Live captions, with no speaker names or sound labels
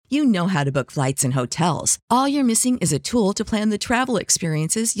You know how to book flights and hotels. All you're missing is a tool to plan the travel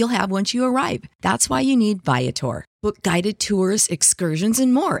experiences you'll have once you arrive. That's why you need Viator. Book guided tours, excursions,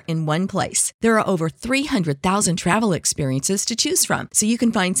 and more in one place. There are over 300,000 travel experiences to choose from, so you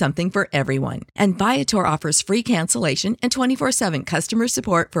can find something for everyone. And Viator offers free cancellation and 24/7 customer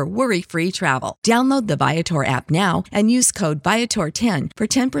support for worry-free travel. Download the Viator app now and use code Viator10 for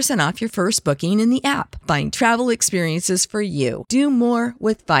 10% off your first booking in the app. Find travel experiences for you. Do more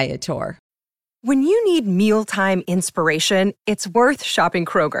with Viator. When you need mealtime inspiration, it's worth shopping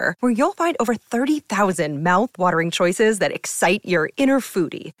Kroger, where you'll find over 30,000 mouth-watering choices that excite your inner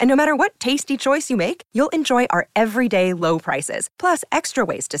foodie. And no matter what tasty choice you make, you'll enjoy our everyday low prices, plus extra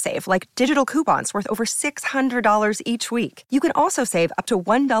ways to save, like digital coupons worth over $600 each week. You can also save up to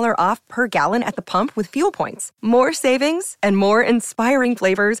 $1 off per gallon at the pump with fuel points. More savings and more inspiring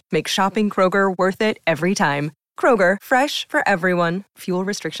flavors make shopping Kroger worth it every time. Kroger, fresh for everyone. Fuel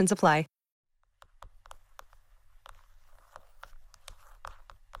restrictions apply.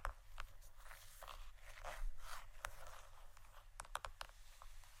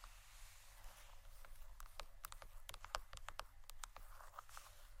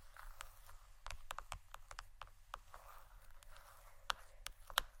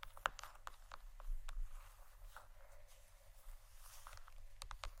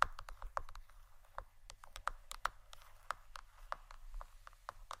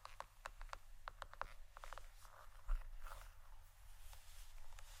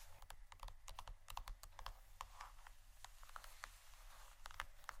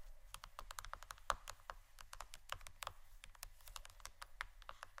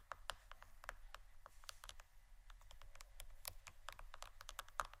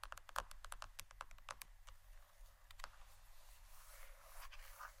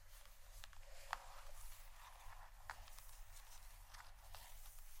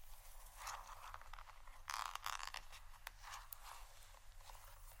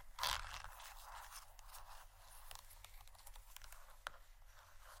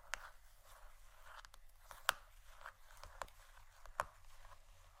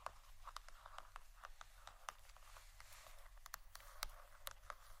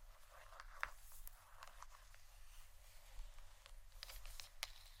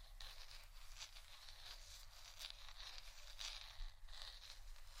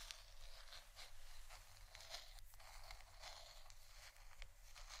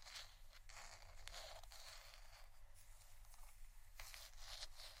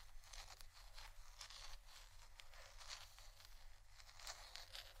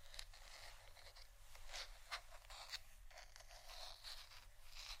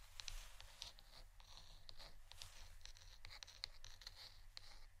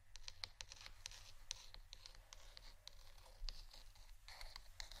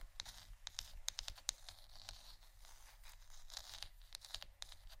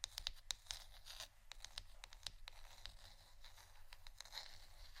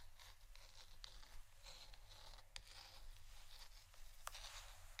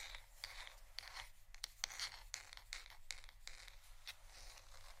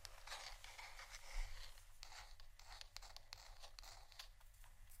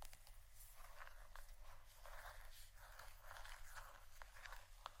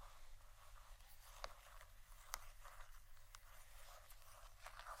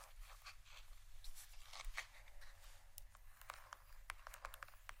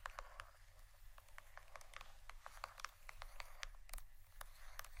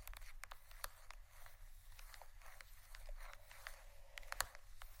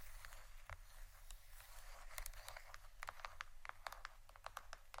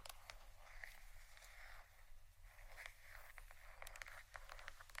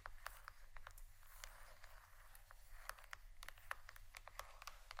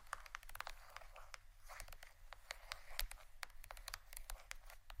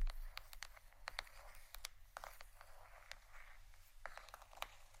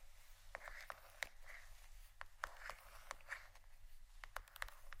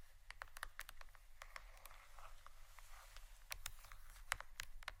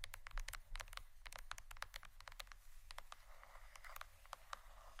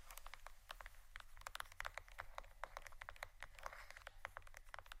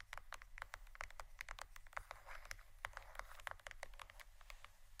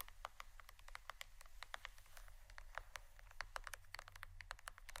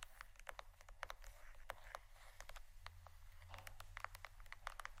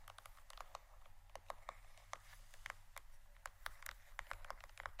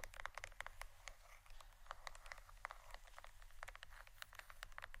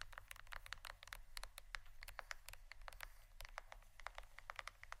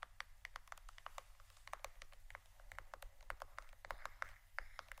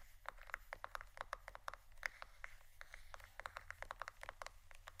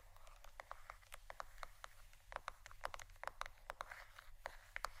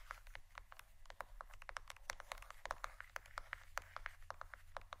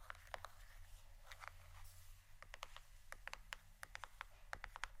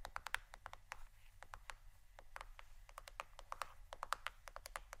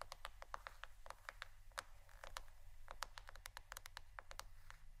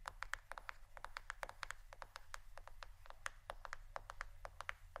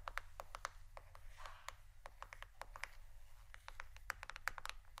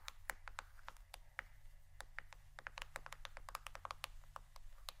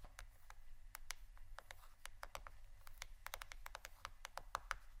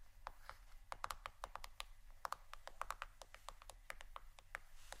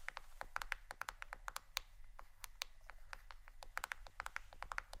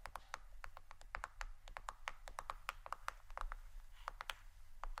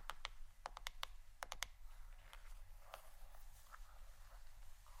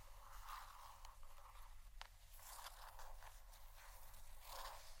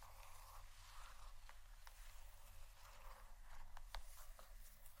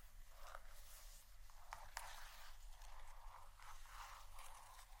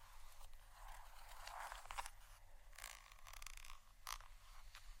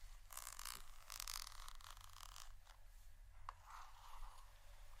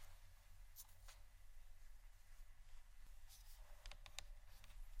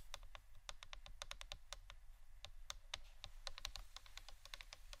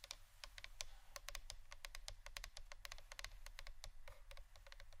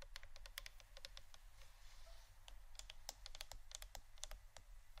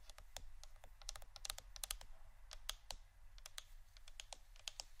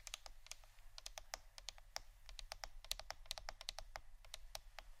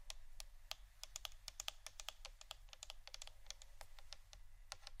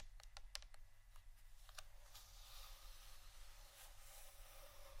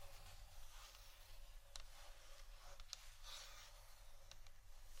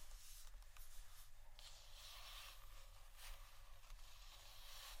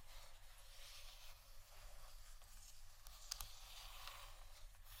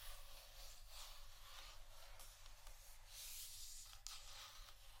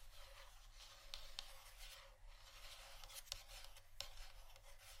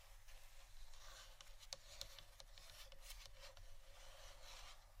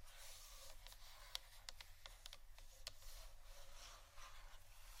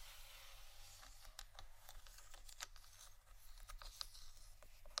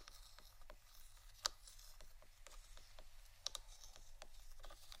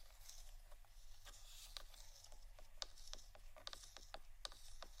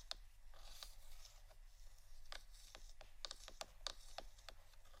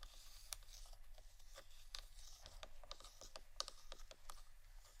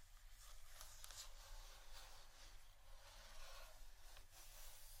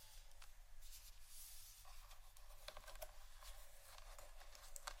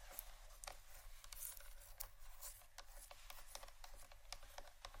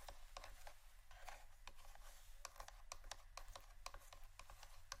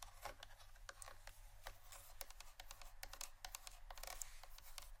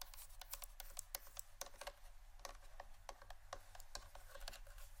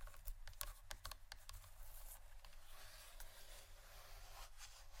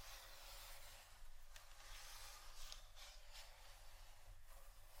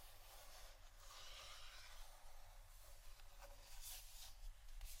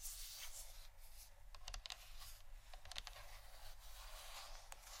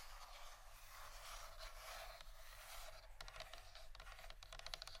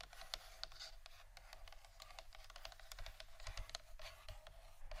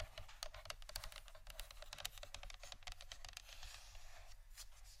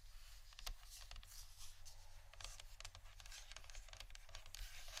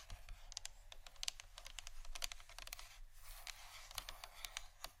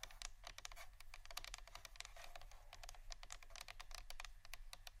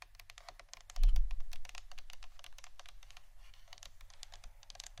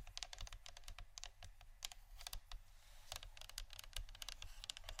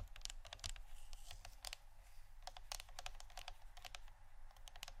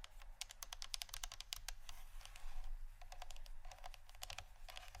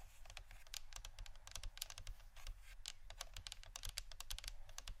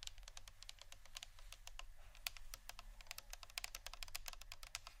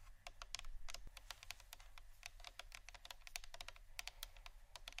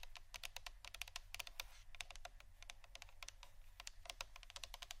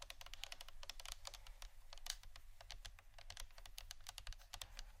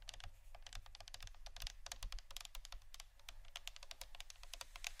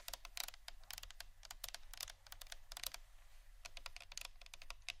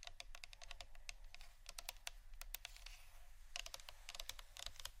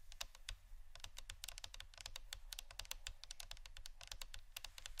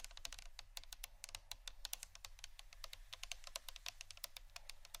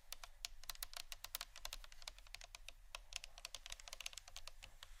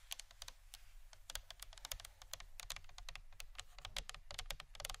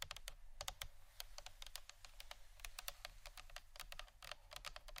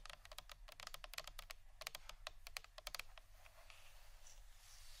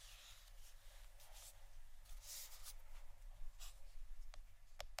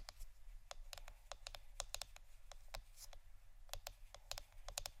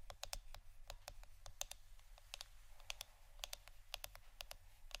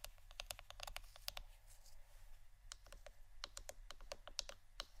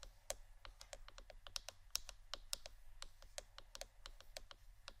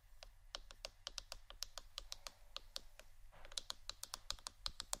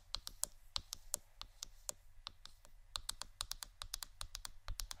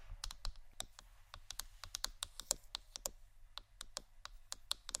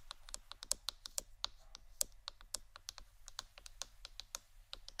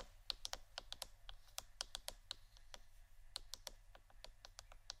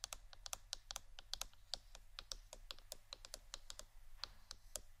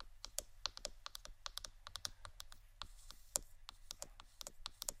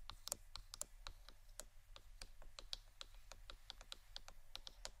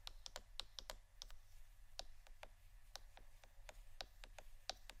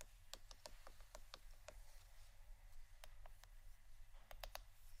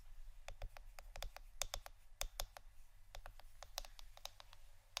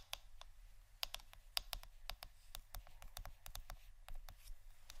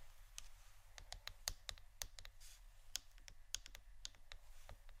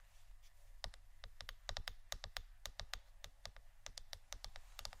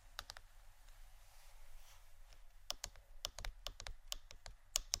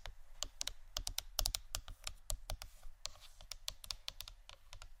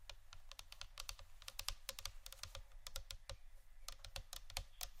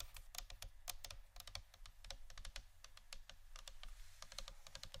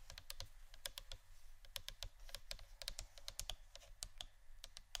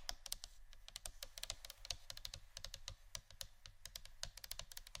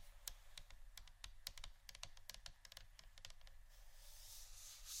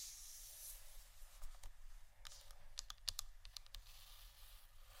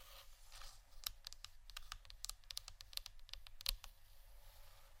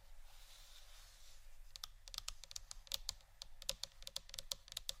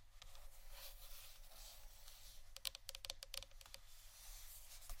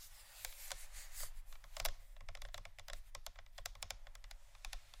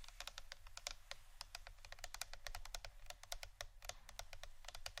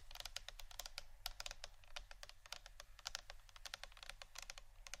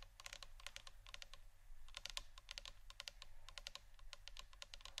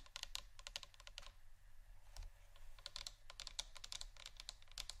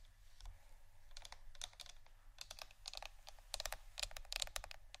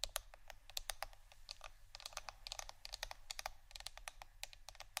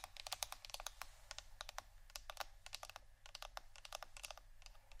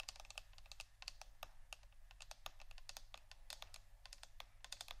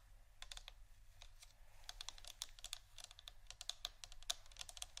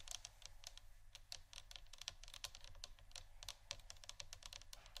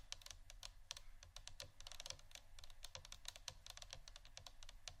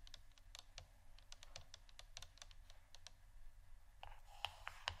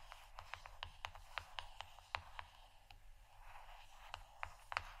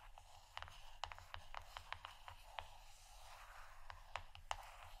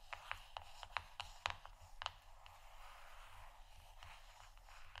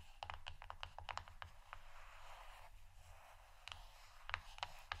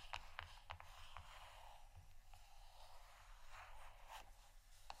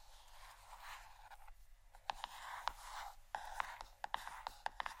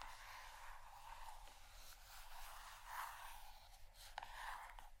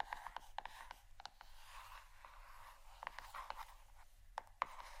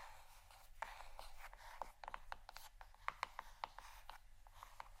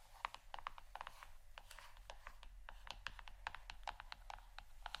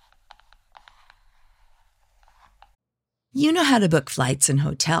 You know how to book flights and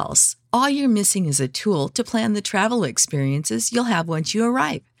hotels. All you're missing is a tool to plan the travel experiences you'll have once you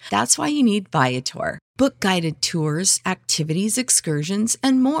arrive. That's why you need Viator. Book guided tours, activities, excursions,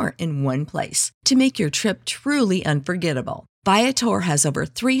 and more in one place to make your trip truly unforgettable. Viator has over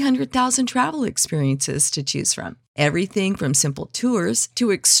 300,000 travel experiences to choose from. Everything from simple tours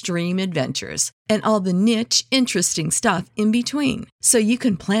to extreme adventures and all the niche, interesting stuff in between. So you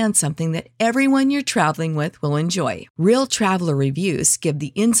can plan something that everyone you're traveling with will enjoy. Real traveler reviews give the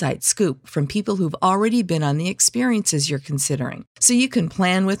inside scoop from people who've already been on the experiences you're considering. So you can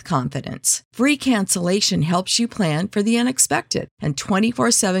plan with confidence. Free cancellation helps you plan for the unexpected. And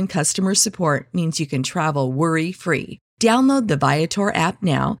 24/7 customer support means you can travel worry-free. Download the Viator app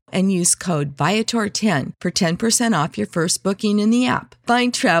now and use code Viator10 for 10% off your first booking in the app.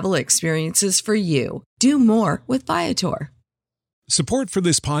 Find travel experiences for you. Do more with Viator. Support for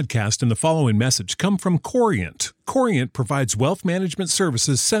this podcast and the following message come from Corient. Corient provides wealth management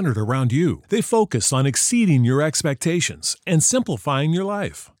services centered around you. They focus on exceeding your expectations and simplifying your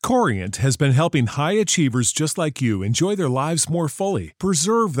life. Corient has been helping high achievers just like you enjoy their lives more fully,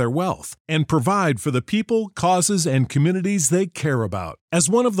 preserve their wealth, and provide for the people, causes, and communities they care about. As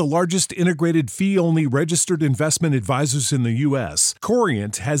one of the largest integrated fee-only registered investment advisors in the U.S.,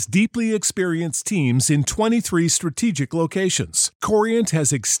 Corient has deeply experienced teams in 23 strategic locations. Corient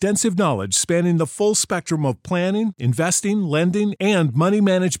has extensive knowledge spanning the full spectrum of planning, investing, lending, and money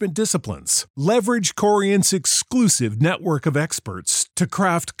management disciplines. Leverage Corient's exclusive network of experts to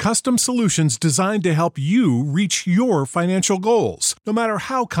craft custom solutions designed to help you reach your financial goals, no matter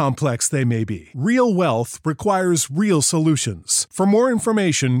how complex they may be. Real wealth requires real solutions. For more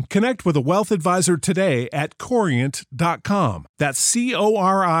information, connect with a wealth advisor today at Corient.com. That's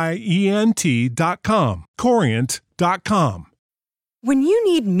Corient.com. Corient.com. When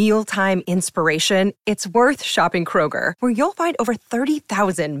you need mealtime inspiration, it's worth shopping Kroger, where you'll find over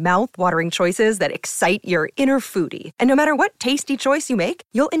 30,000 mouth-watering choices that excite your inner foodie. And no matter what tasty choice you make,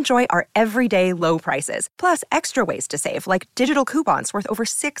 you'll enjoy our everyday low prices, plus extra ways to save, like digital coupons worth over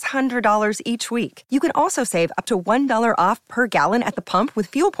 $600 each week. You can also save up to $1 off per gallon at the pump with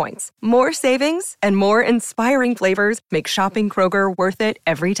fuel points. More savings and more inspiring flavors make shopping Kroger worth it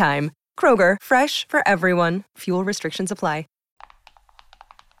every time. Kroger, fresh for everyone. Fuel restrictions apply.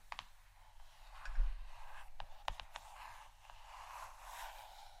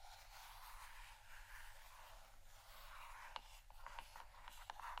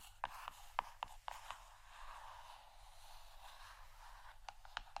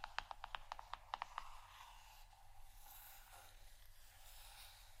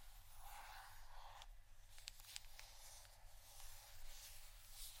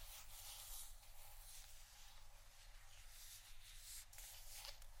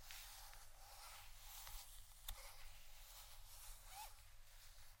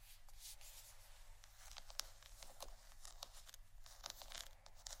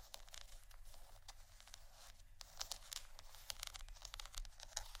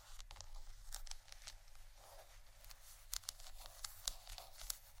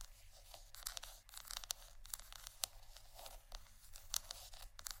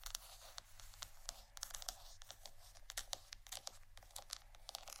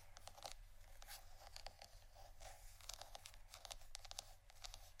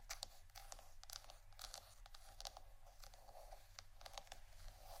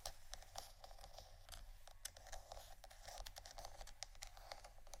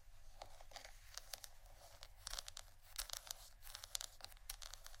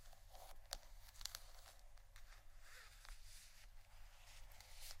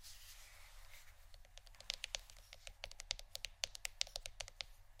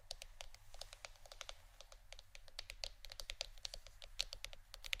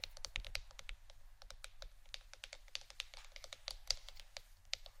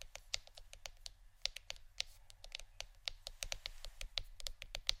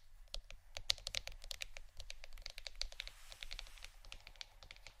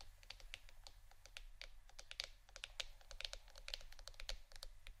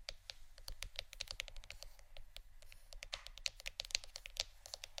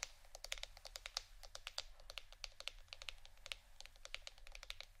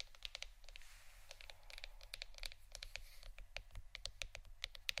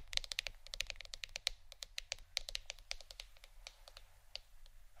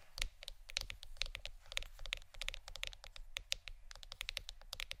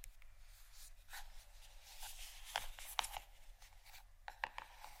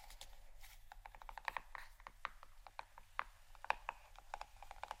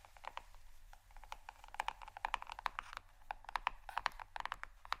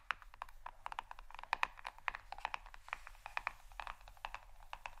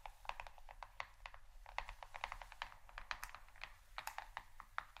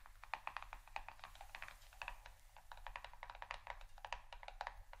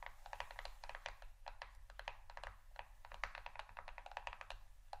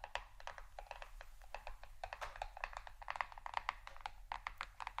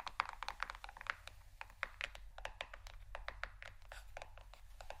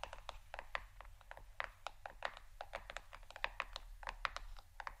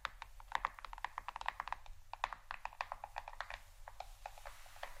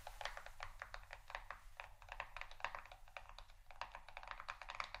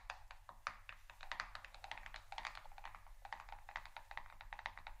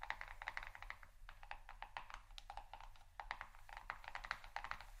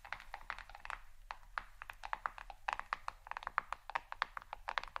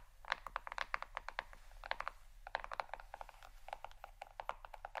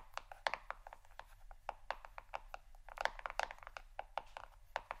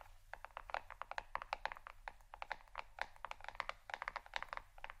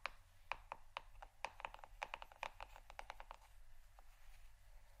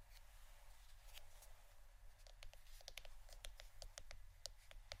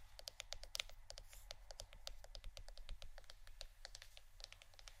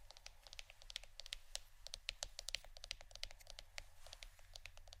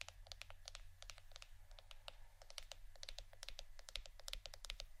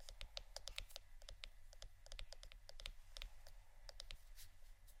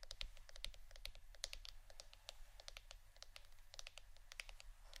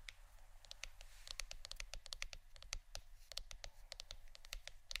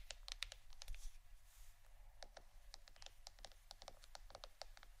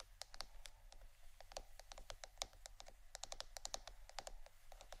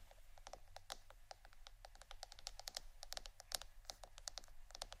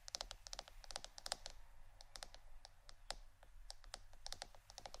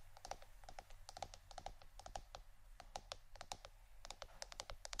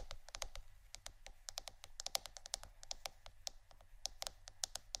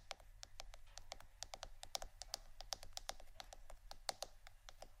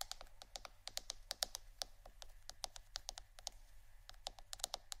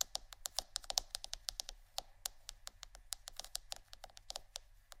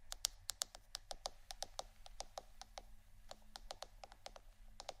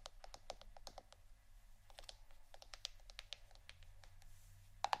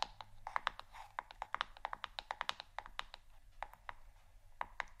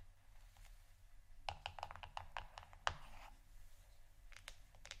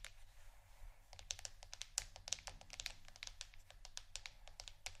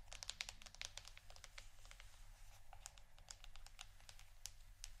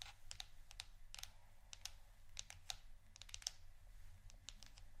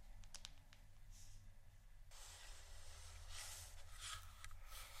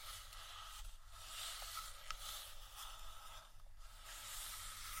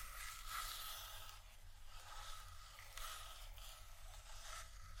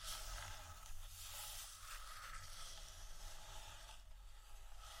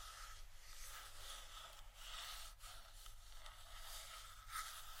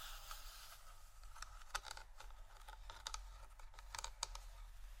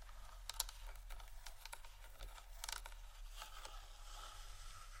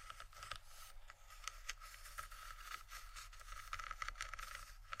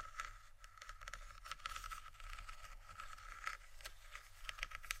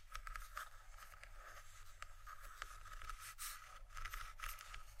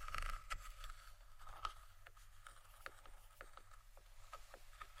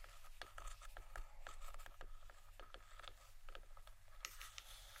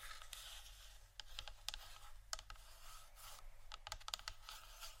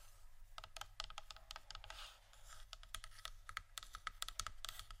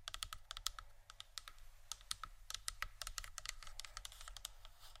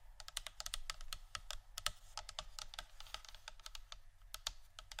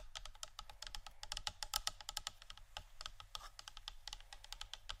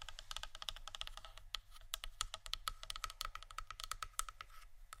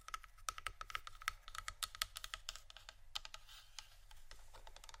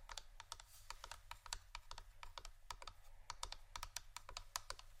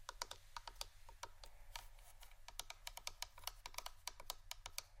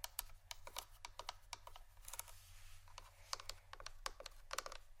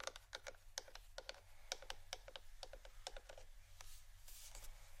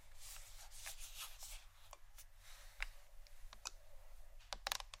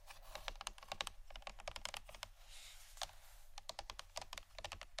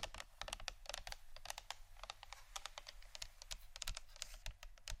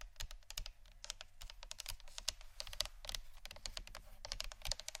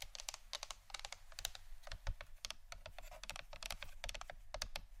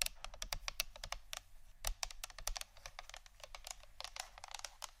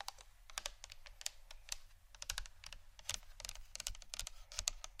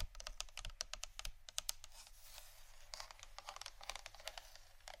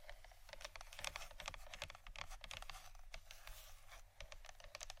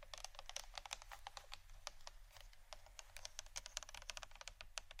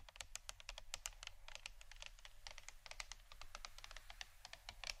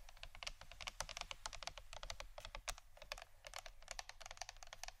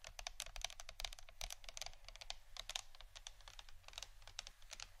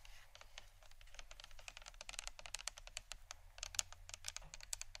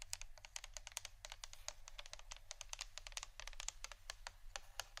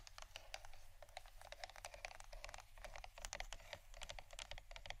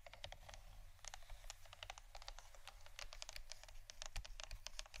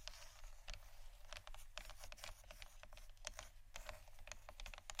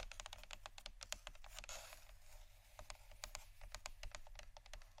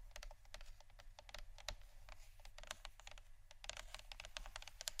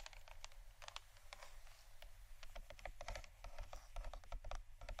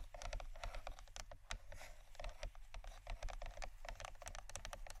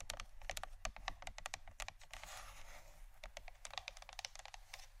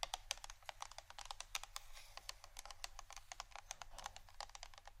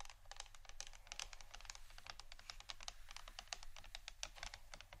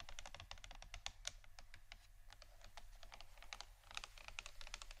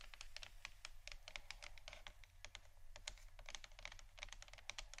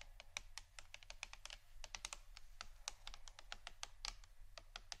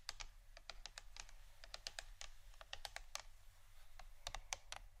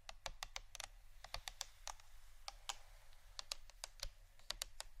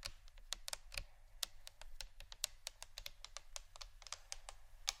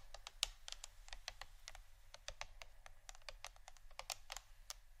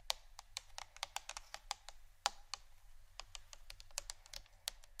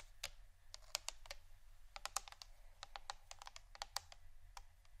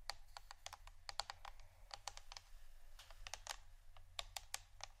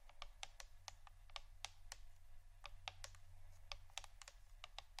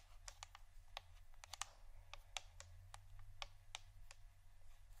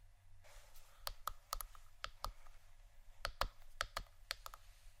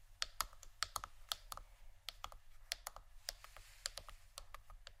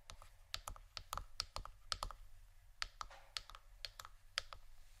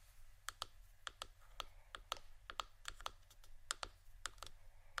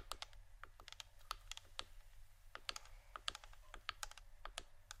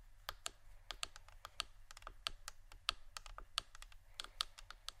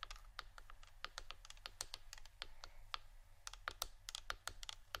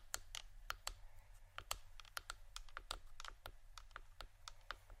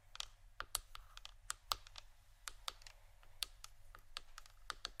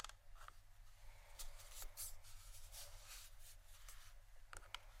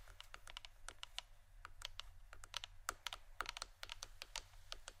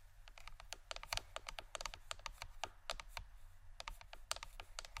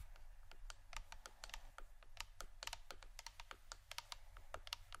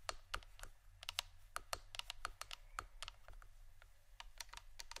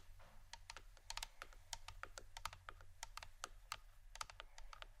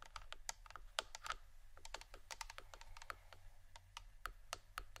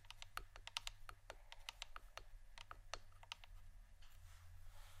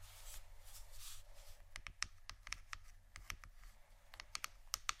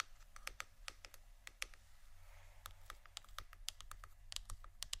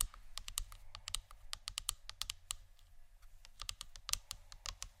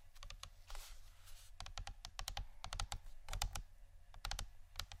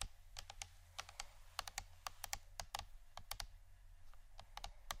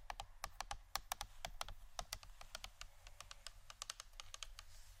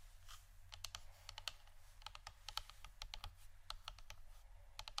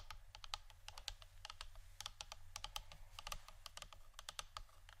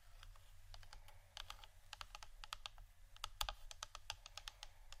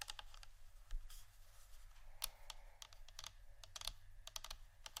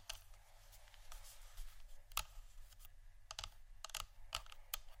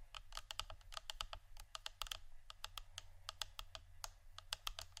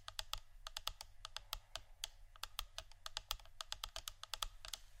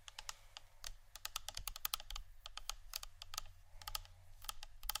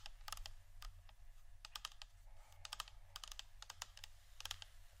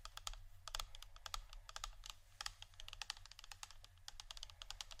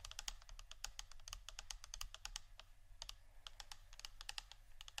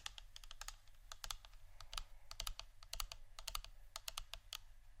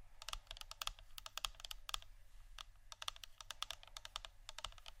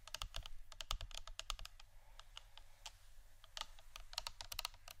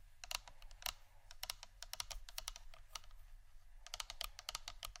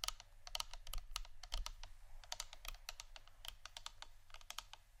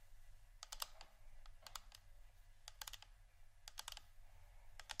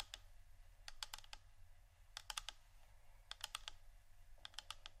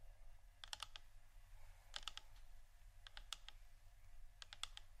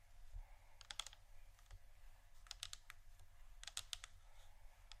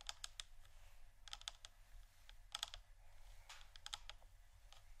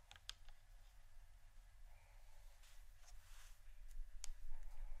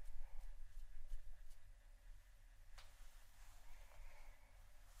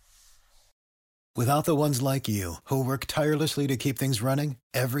 Without the ones like you, who work tirelessly to keep things running,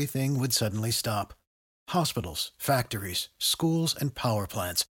 everything would suddenly stop. Hospitals, factories, schools, and power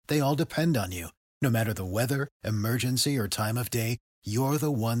plants, they all depend on you. No matter the weather, emergency, or time of day, you're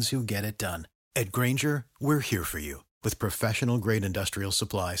the ones who get it done. At Grainger, we're here for you with professional-grade industrial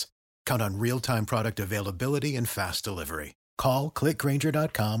supplies. Count on real-time product availability and fast delivery. Call, click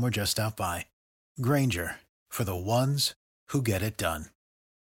Grainger.com, or just stop by. Grainger, for the ones who get it done.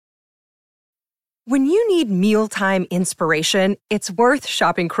 When you need mealtime inspiration, it's worth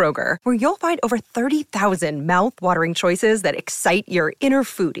shopping Kroger, where you'll find over 30,000 mouth-watering choices that excite your inner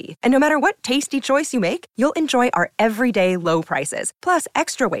foodie. And no matter what tasty choice you make, you'll enjoy our everyday low prices, plus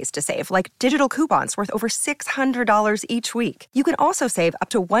extra ways to save, like digital coupons worth over $600 each week. You can also save up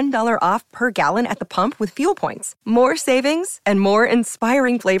to $1 off per gallon at the pump with fuel points. More savings and more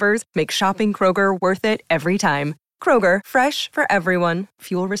inspiring flavors make shopping Kroger worth it every time. Kroger, fresh for everyone.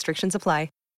 Fuel restrictions apply.